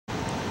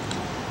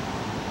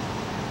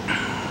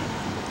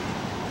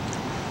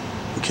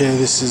Okay,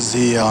 this is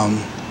the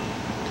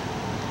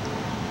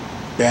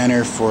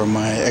banner for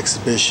my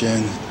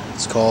exhibition.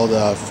 It's called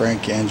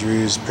Frank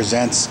Andrews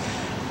Presents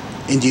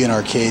Indian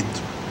Arcade,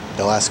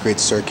 The Last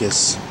Great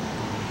Circus.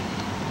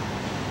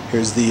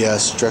 Here's the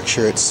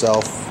structure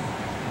itself.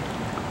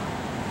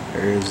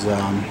 There's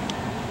a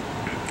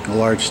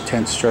large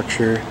tent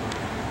structure.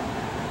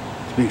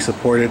 It's being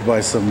supported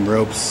by some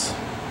ropes,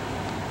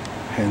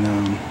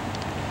 and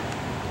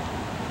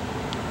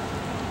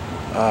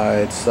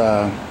it's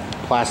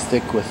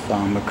plastic with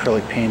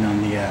acrylic paint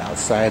on the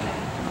outside.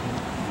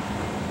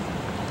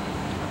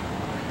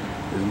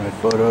 Here's my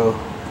photo,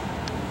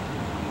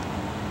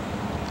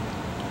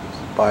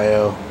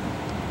 bio,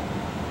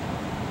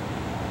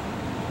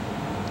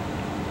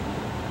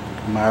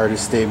 my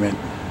artist statement.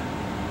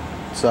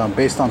 So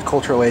based on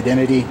cultural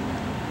identity,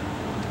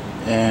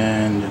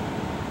 and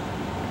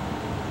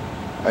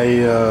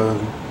I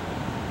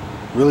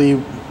really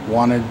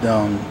wanted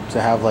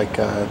to have like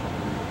an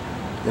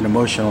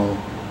emotional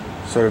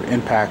sort of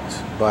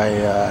impact by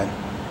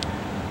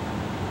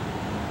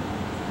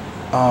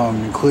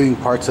including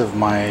parts of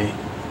my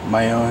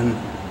own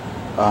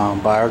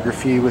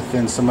biography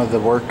within some of the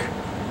work.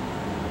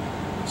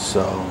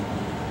 So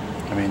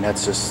I mean,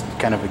 that's just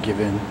kind of a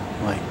given.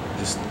 Like,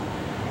 just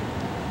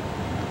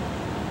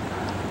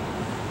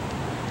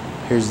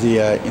here's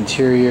the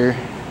interior.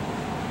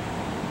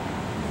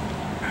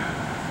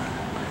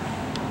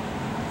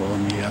 Well,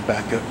 let me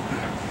back up.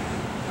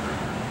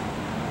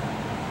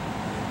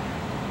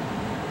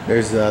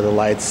 There's the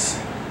lights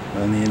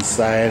on the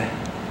inside.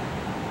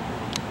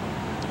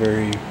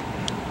 Very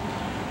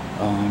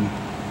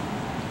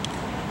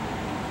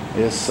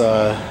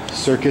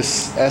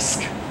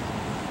circus-esque,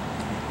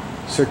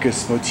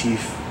 circus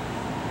motif.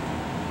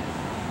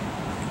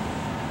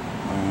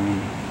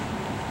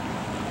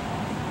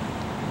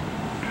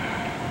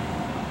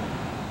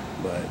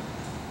 But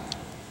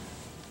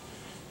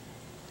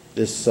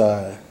this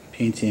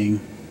painting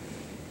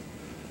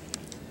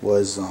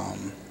was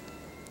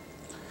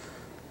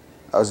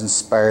I was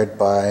inspired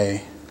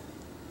by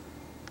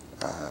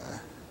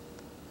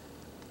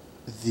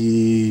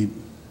the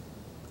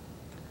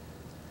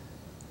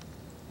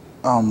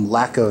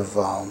lack of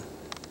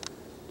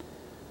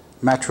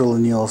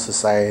matrilineal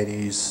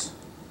societies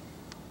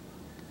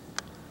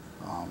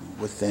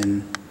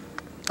within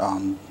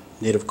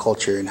Native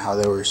culture, and how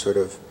they were sort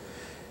of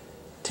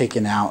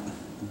taken out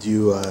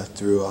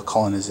through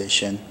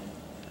colonization,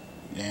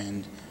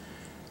 and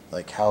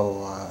like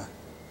how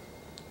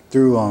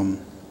through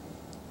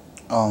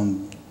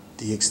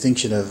the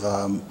extinction of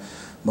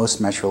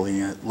most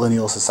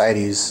matrilineal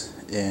societies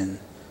in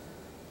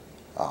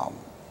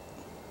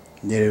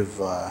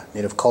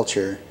Native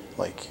culture,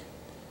 like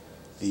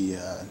the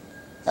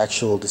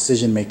actual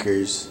decision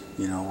makers,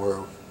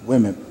 were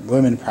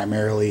women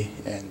primarily,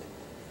 and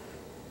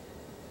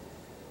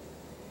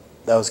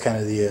that was kind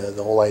of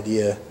the whole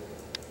idea.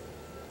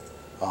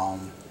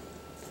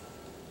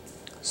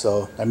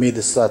 So I made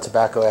this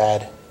tobacco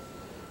ad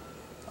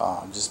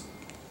just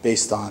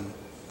based on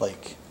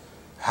like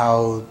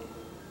how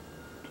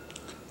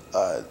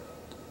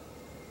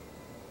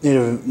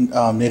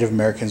Native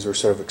Americans were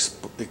sort of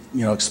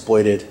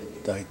exploited,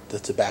 like the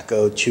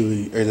tobacco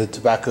chewing, or the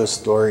tobacco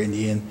store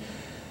Indian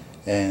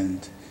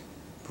and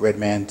red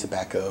man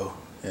tobacco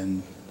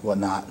and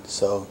whatnot.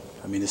 So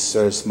I mean, this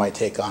sort of my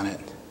take on it,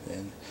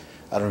 and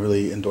I don't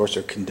really endorse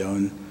or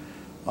condone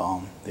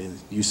the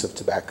use of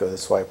tobacco.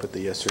 That's why I put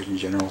the Surgeon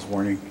General's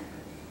warning.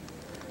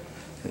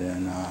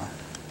 And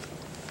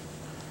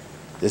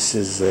this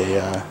is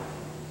a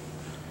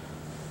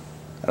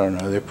I don't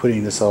know, they're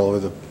putting this all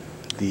over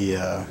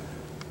the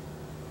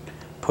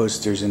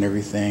posters and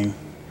everything,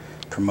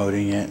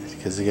 promoting it,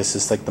 because I guess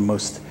it's like the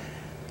most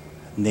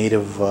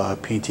native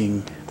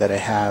painting that I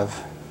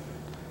have.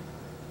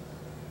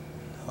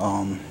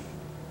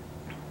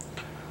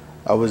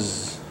 I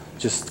was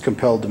just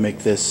compelled to make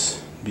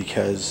this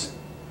because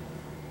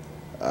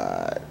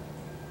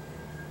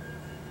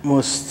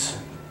most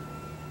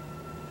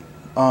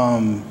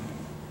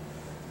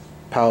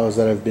powwows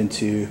that I've been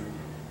to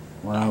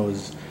when I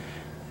was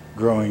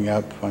growing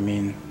up, I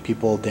mean,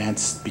 people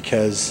danced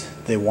because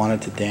they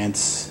wanted to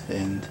dance,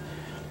 and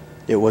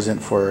it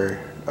wasn't for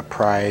a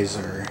prize,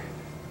 or,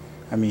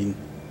 I mean,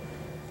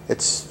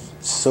 it's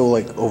so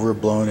like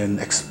overblown and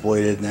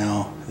exploited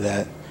now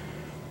that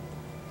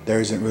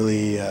there isn't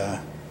really the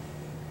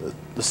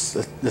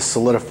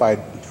solidified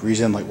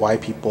reason like why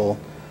people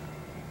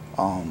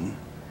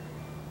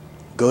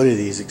go to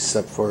these,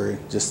 except for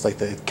just like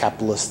the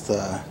capitalist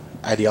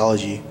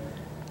ideology.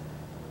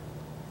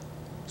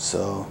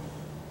 So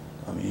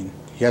I mean,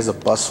 he has a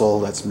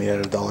bustle that's made out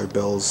of dollar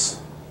bills.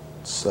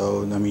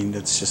 So I mean,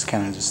 it's just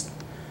kind of just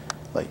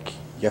like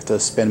you have to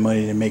spend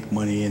money to make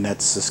money, and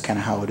that's just kind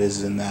of how it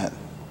is in that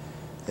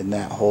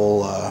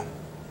whole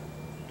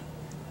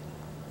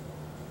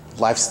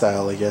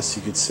lifestyle, I guess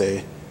you could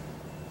say.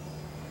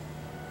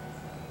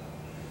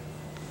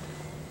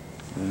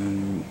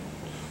 And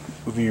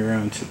moving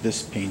around to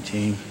this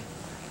painting,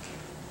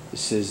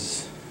 this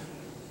is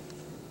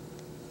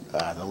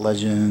the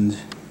legend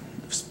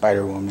of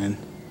Spider-Woman,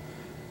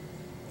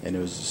 and it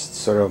was just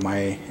sort of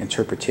my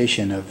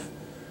interpretation of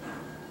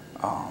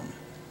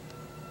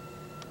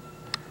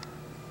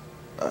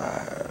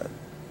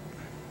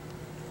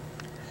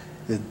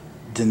the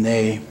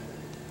Danae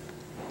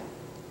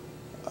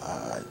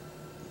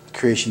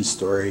creation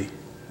story.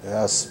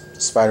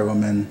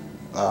 Spider-Woman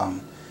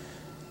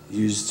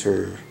used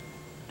her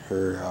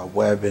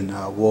web and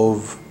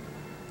wove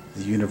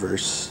the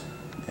universe,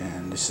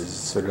 and this is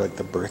sort of like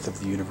the birth of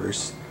the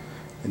universe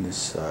in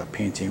this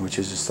painting, which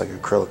is just like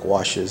acrylic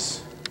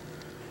washes.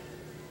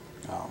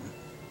 I've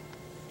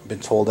been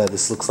told that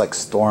this looks like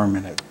Storm,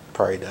 and it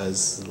probably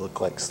does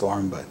look like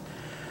Storm, but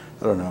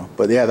I don't know.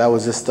 But yeah, that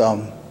was just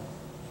the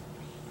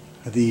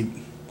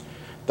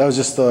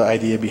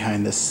idea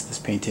behind this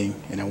painting,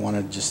 and I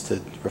wanted just to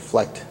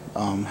reflect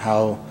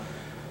how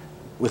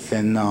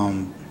within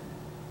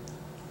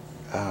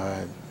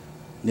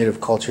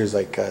Native cultures,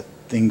 like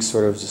things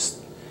sort of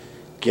just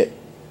get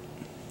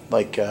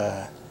like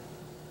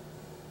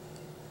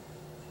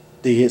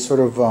they get sort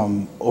of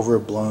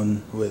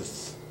overblown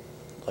with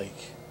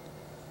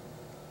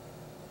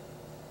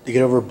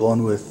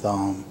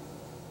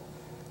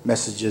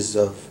messages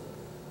of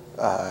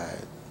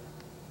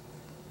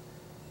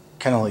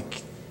kind of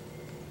like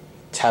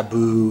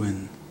taboo,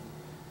 and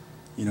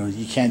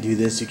you can't do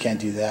this, you can't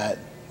do that.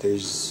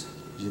 There's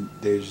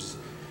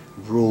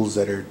rules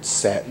that are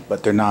set,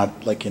 but they're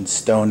not like in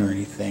stone or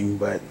anything.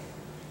 But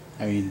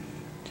I mean,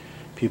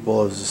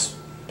 people have just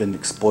been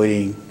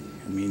exploiting,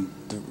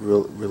 the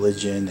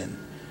religion and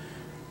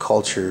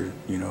culture,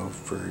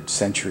 for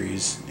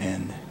centuries.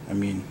 And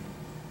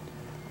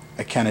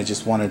I kind of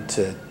just wanted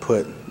to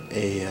put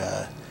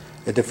a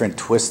different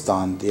twist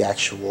on the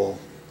actual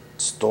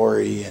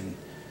story and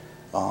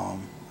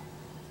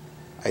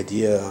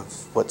idea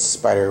of what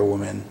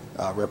Spider-Woman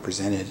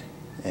represented,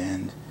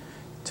 and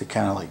to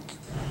kind of like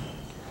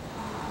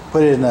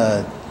put it in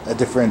a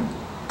different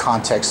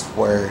context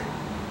where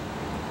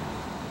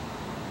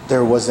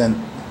there wasn't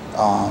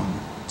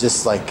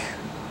just like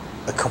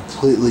a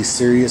completely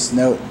serious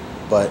note,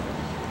 but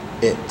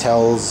it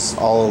tells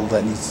all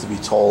that needs to be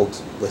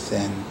told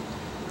within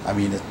a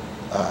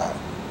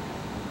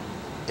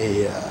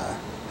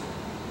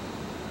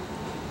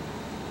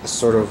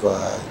sort of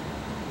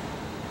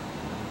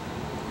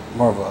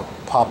more of a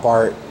pop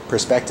art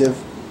perspective.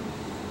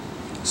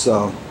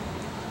 So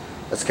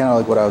that's kind of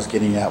like what I was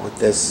getting at with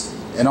this.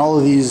 And all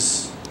of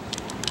these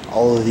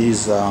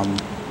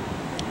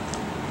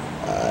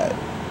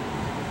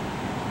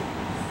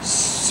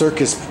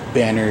circus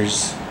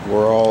banners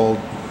were all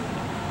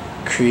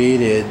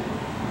created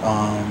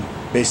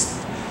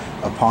based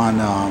upon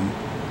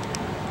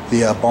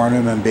the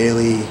Barnum and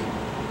Bailey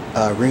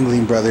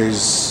Ringling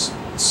Brothers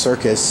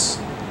circus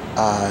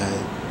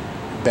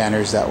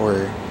banners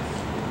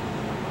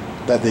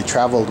that they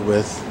traveled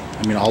with,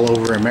 all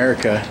over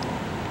America.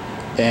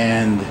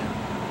 And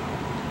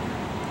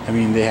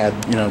they had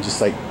just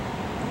like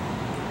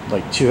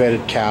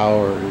two-headed cow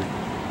or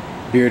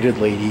bearded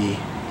lady,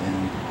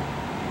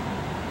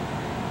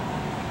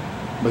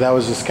 but that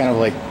was just kind of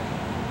like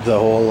the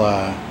whole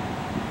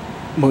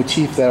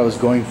motif that I was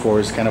going for,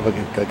 is kind of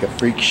like a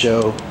freak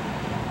show,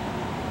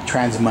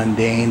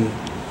 transmundane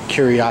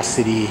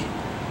curiosity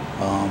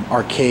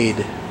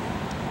arcade.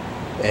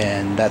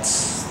 And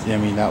that's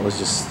that was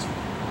just,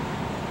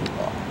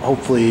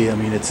 hopefully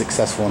it's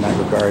successful in that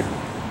regard.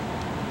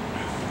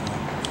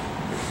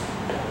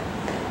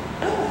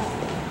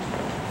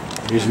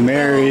 Here's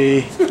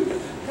Mary.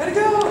 Gotta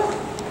go.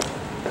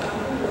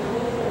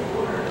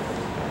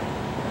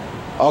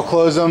 I'll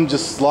close them,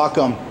 just lock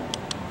them.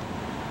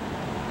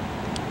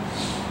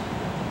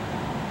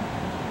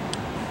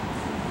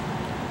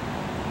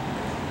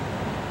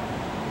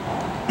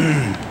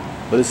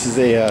 But this is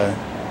a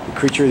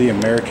creature of the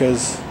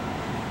Americas.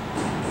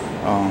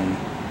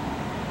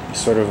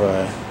 Sort of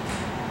a...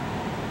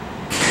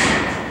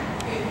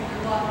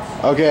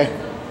 Okay.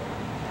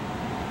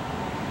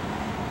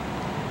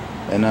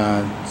 And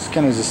it's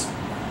kind of just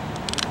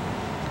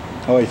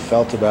how I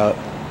felt about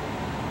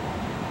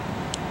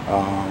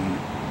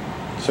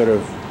sort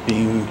of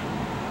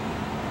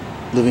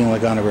living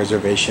like on a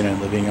reservation, and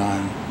living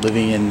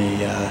in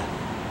the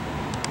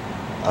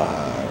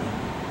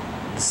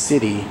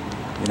city,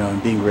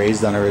 and being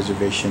raised on a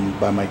reservation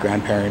by my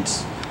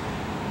grandparents,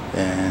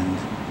 and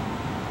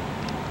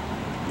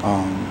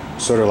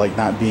sort of like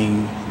not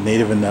being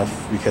native enough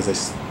because I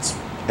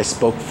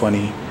spoke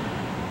funny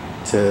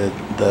to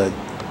the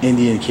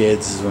Indian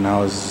kids when I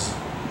was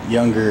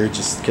younger,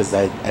 just because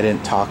I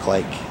didn't talk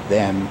like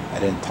them. I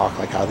didn't talk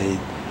like how they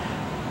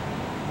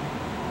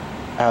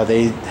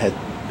had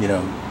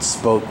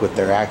spoke with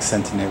their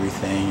accent and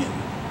everything. And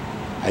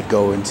I'd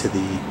go into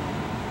the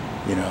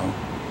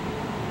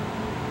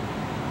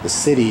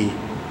city,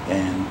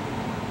 and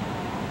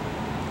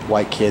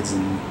white kids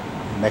and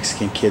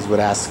Mexican kids would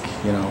ask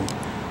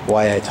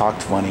why I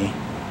talked funny,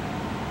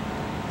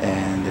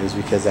 and it was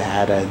because I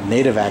had a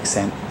native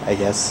accent, I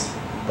guess.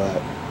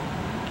 But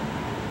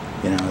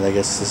I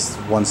guess this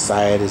one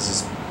side is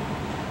just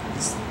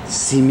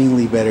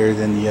seemingly better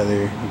than the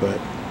other, but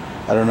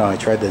I don't know. I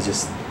tried to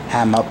just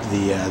ham up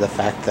the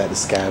fact that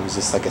this guy was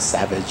just like a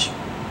savage,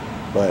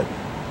 but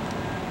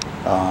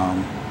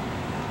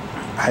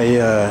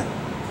I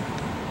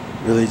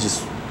really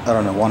just, I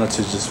don't know, wanted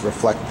to just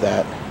reflect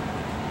that.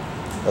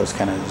 That was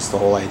kind of just the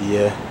whole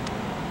idea.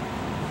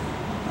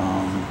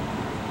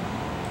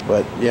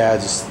 But yeah,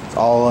 just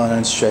all on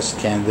unstretched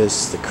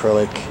canvas,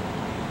 acrylic,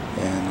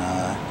 and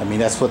I mean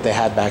that's what they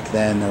had back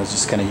then. I was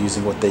just kind of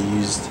using what they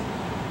used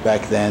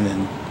back then,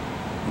 and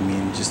I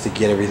mean just to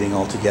get everything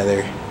all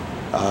together,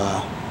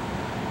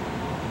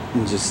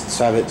 and just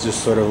have it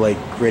just sort of like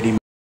ready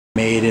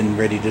made and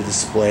ready to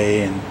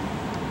display. And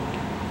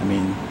I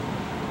mean,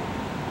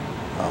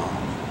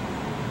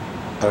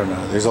 I don't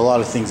know, there's a lot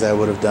of things I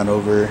would have done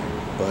over,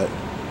 but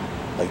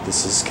like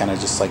this is kind of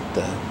just like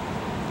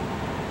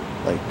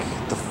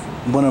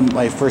one of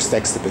my first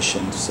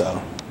exhibitions,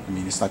 so I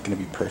mean it's not going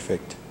to be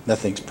perfect.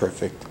 Nothing's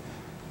perfect.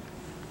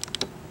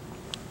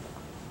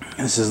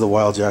 This is the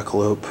wild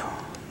jackalope.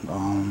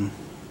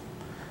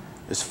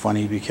 It's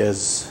funny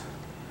because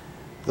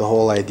the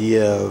whole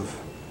idea of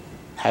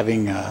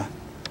having a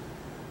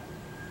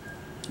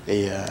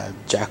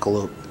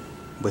jackalope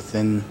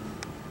within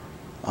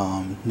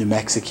New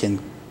Mexican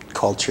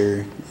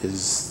culture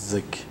is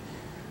like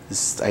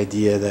this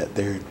idea that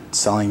they're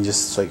selling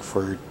just like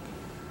for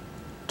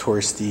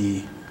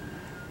touristy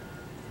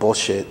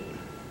bullshit.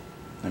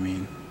 I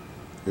mean,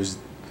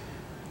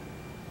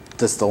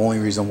 that's the only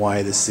reason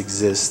why this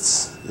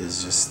exists,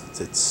 is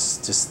it's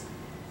just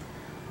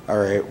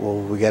alright, well,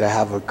 we gotta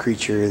have a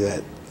creature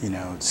that, you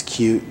know, it's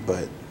cute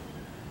but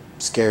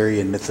scary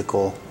and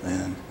mythical,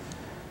 and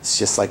it's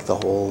just like the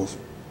whole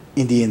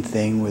Indian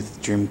thing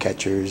with dream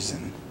catchers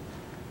and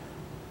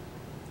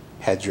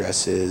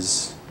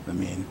headdresses. I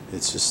mean,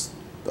 it's just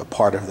a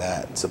part of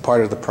that. It's a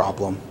part of the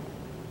problem.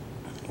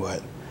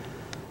 What?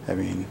 I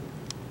mean,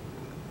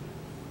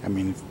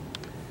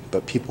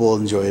 but people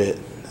enjoyed it.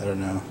 I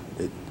don't know.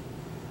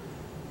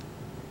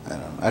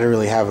 I don't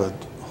really have a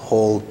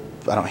whole.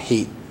 I don't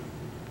hate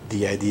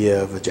the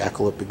idea of a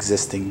jackalope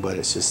existing, but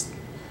it's just,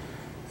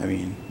 I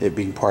mean, it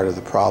being part of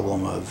the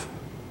problem of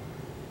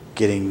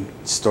getting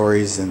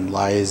stories and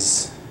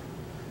lies,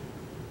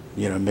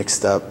 you know,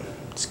 mixed up.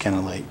 It's kind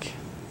of like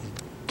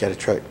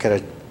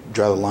gotta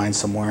draw the line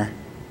somewhere.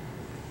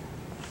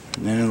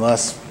 And then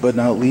last but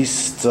not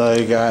least,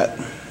 I got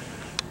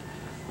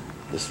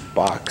this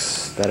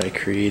box that I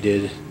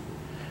created.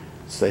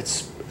 So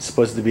it's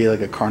supposed to be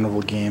like a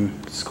carnival game.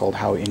 It's called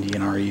How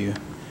Indian Are You?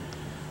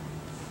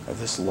 I have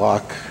this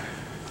lock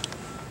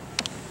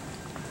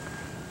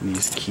and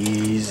these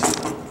keys.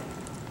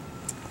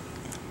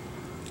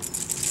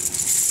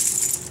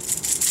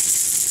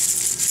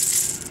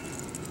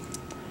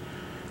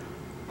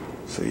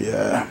 So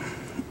yeah,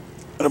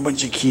 got a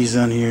bunch of keys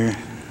on here.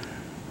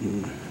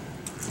 And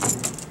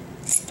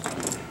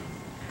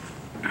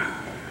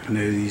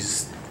there are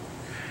these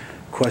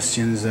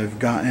questions I've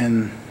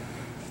gotten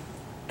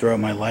throughout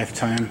my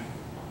lifetime,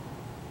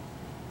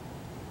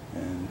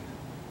 and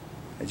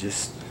I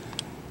just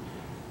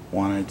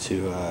wanted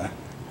to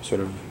sort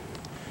of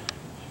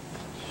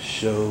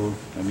show,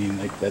 I mean,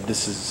 like that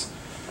this is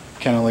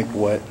kind of like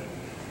what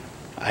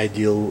I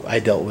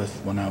dealt with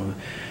when I was,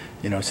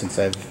 you know, since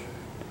I've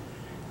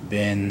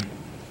been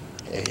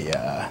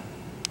a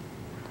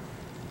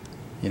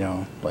you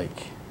know,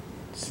 like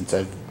since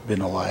I've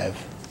been alive.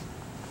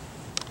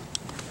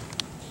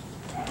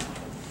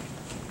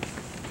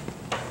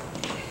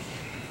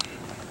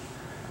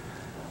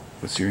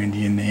 What's your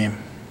Indian name?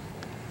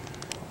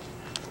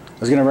 I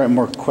was gonna write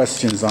more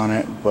questions on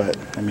it, but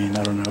I mean,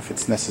 I don't know if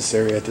it's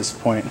necessary at this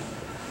point.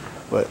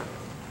 But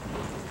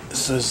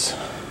this is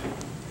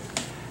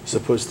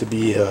supposed to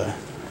be a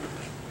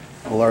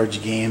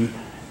large game,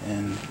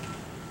 and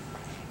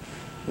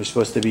there's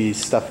supposed to be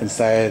stuff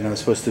inside, and I was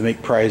supposed to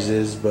make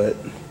prizes, but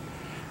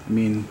I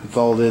mean, with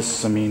all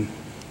this, I mean,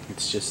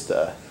 it's just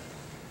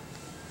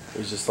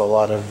there's just a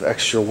lot of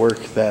extra work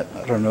that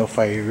I don't know if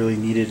I really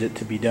needed it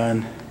to be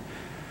done.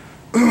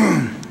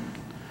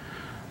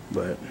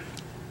 But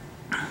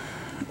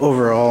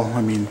overall,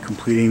 I mean,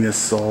 completing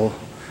this all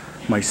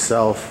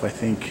myself, I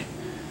think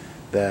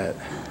that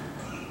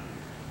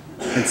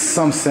in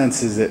some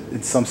sense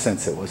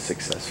it was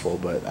successful,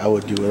 but I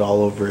would do it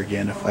all over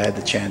again if I had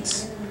the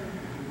chance.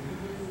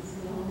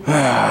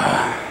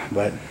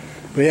 But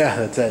yeah,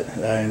 that's it.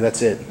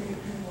 That's it.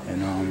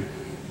 And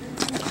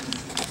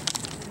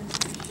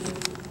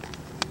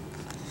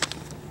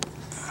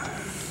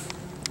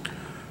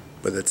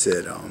but that's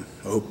it. I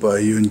hope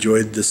you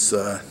enjoyed this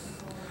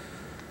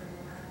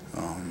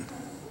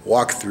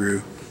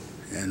walkthrough,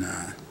 and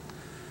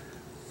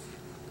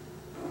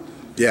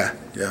yeah.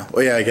 Oh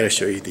yeah, I gotta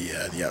show you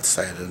the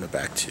outside and the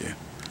back too.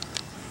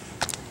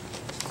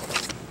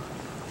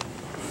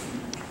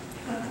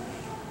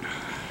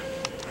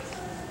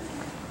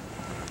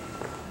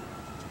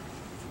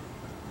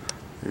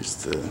 Here's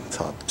the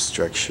top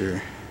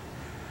structure,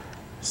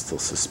 still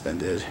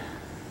suspended.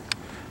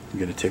 I'm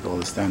gonna take all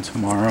this down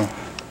tomorrow.